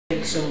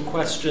take some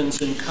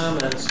questions and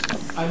comments.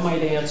 I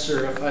might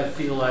answer if I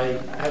feel I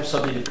have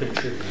something to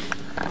contribute.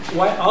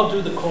 I'll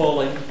do the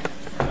calling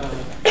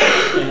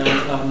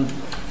and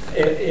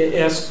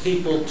ask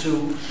people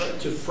to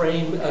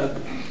frame,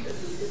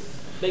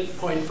 make a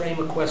point, frame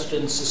a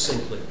question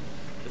succinctly,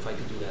 if I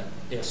could do that,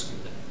 ask you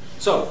that.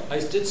 So, I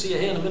did see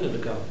a hand a minute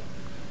ago.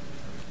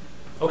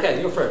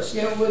 Okay, you're first.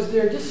 Yeah, was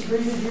there a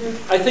disagreement here?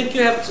 I think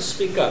you have to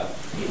speak up.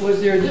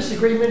 Was there a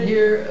disagreement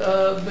here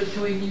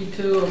between you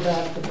two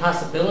about the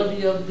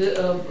possibility of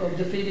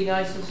defeating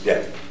ISIS?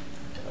 Yeah.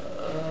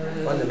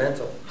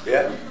 Fundamental.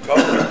 Yeah,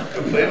 totally,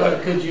 completely.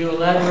 Could you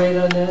elaborate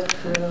on that?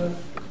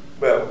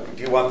 Well,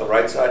 do you want the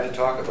right side to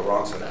talk or the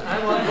wrong side? I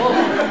want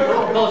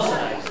both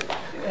sides.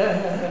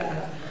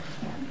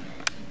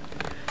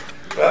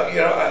 Well, you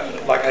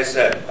know, like I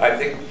said, I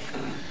think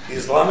the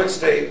Islamic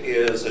State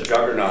is a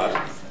juggernaut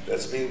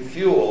that's being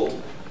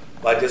fueled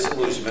by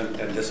disillusionment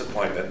and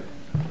disappointment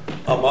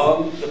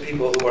among the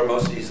people who are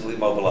most easily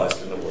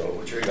mobilized in the world,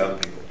 which are young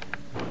people.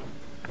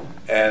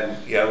 And,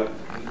 you know,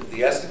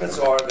 the estimates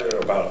are there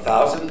are about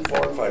 1,000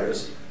 foreign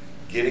fighters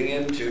getting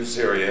into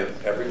Syria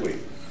every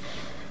week.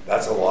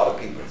 That's a lot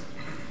of people.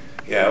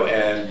 You know,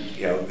 and,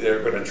 you know,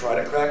 they're going to try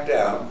to crack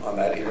down on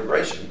that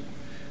immigration.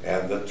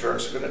 And the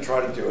Turks are going to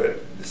try to do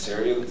it. The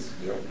Syrians,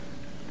 you know,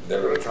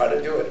 they're going to try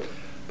to do it.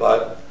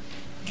 But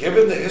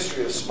given the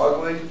history of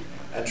smuggling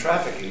and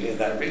trafficking in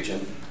that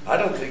region, I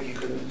don't think you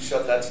can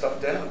shut that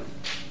stuff down.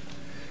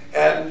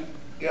 And,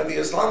 you know, the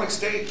Islamic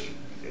State,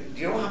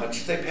 do you know how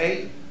much they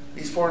pay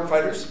these foreign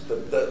fighters,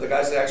 the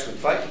guys that actually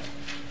fight?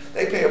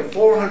 They pay them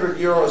 400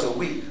 euros a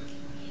week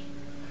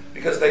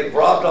because they've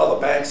robbed all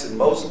the banks in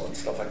Mosul and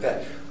stuff like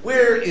that.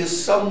 Where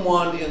is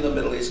someone in the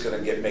Middle East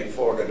going to make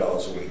 $400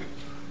 a week?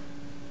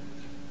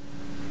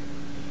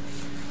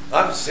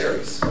 I'm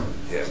serious.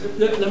 Yeah.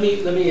 Let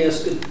me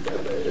ask,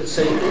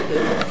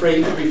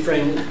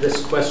 reframe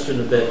this question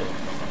a bit.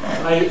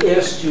 I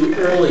asked you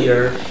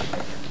earlier,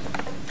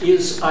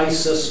 is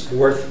ISIS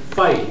worth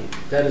fighting?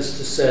 That is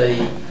to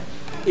say,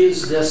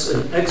 is this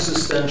an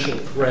existential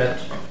threat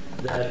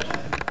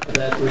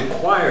that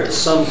requires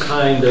some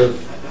kind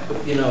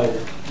of, you know,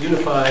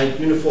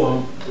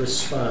 uniform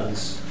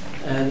response?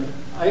 And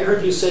I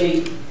heard you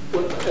say,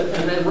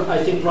 and then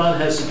I think Ron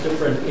has a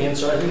different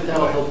answer. I think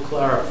that'll help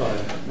clarify.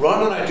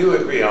 Ron and I do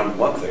agree on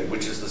one thing,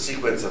 which is the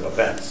sequence of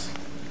events.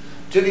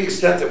 To the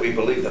extent that we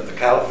believe that the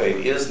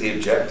caliphate is the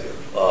objective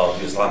of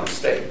the Islamic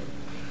State,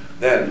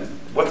 then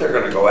what they're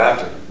going to go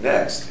after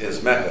next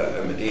is Mecca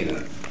and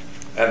Medina,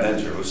 and then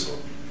Jerusalem.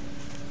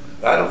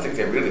 I don't think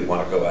they really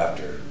want to go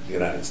after the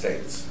United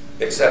States,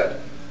 except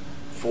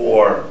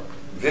for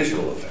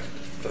visual effect,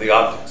 for the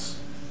optics.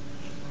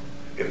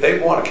 If they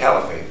want a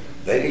caliphate,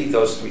 they need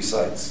those three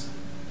sites.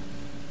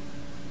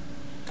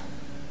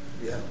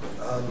 Yeah.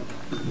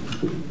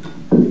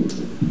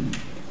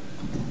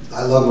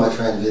 I love my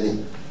friend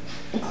Vinny,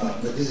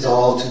 but this is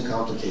all too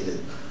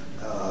complicated.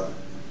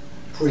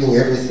 Putting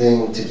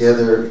everything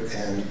together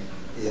and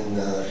in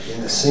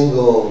a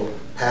single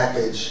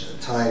package,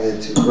 tying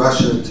it to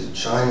Russia, to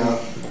China,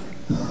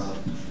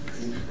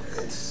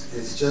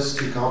 it's just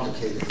too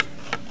complicated.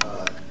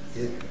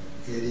 It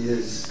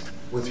is,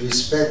 with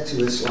respect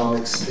to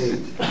Islamic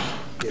State,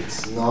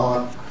 it's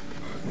not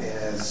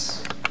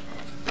as,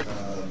 the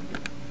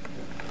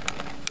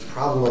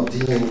problem of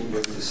dealing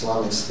with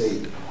Islamic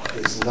State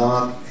is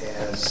not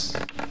as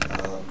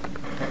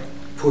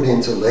put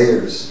into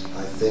layers,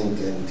 I think,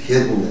 and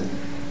hidden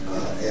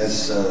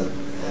as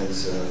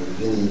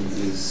Vinny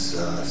is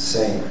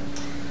saying.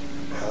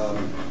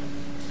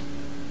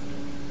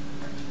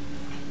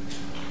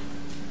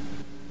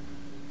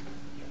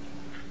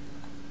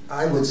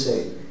 I would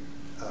say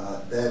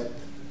that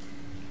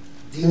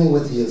dealing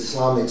with the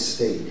Islamic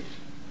State,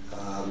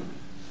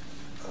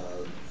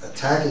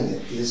 attacking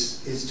it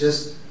is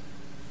just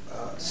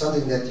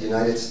something that the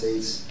United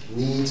States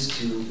needs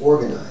to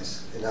organize.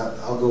 And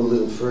I'll go a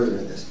little further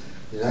in this.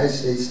 The United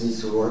States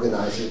needs to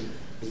organize it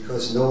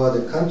because no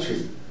other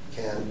country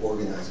can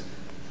organize it.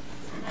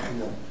 You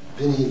know,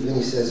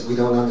 Vinny says we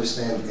don't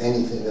understand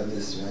anything of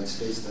this. The United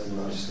States doesn't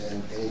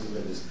understand anything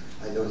of this.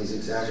 I know he's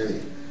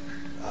exaggerating.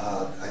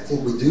 I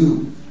think we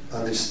do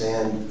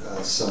understand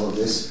some of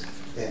this,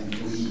 and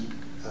we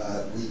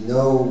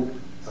know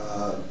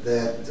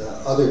that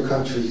other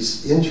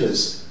countries'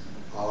 interests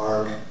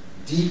are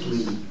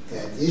deeply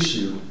at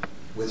issue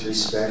with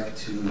respect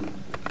to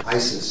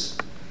ISIS.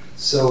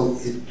 So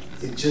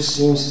it just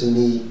seems to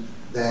me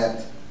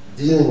that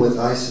dealing with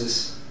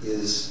ISIS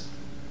is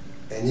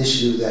an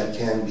issue that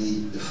can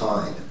be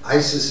defined.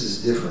 ISIS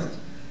is different.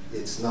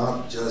 It's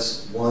not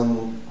just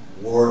one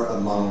war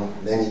among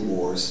many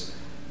wars.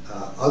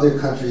 Other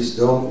countries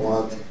don't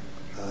want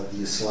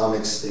the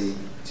Islamic State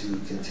to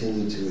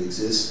continue to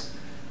exist,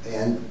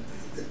 and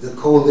the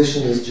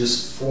coalition is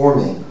just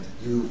forming.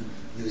 You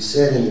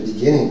said in the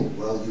beginning,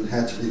 well, you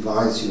had to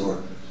revise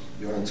your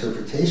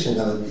interpretation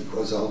of it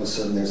because all of a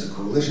sudden there's a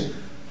coalition.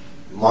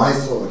 My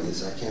thought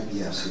is, I can't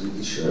be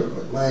absolutely sure,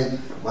 but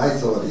my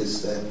thought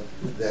is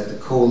that the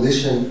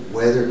coalition,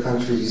 whether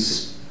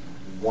countries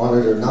want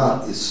it or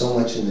not, is so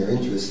much in their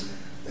interest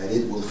that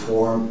it will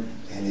form,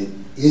 and it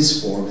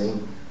is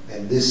forming,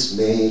 and this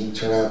may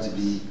turn out to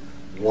be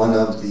one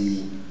of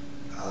the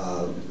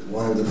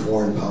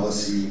foreign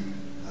policy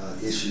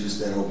issues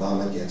that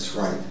Obama gets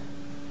right.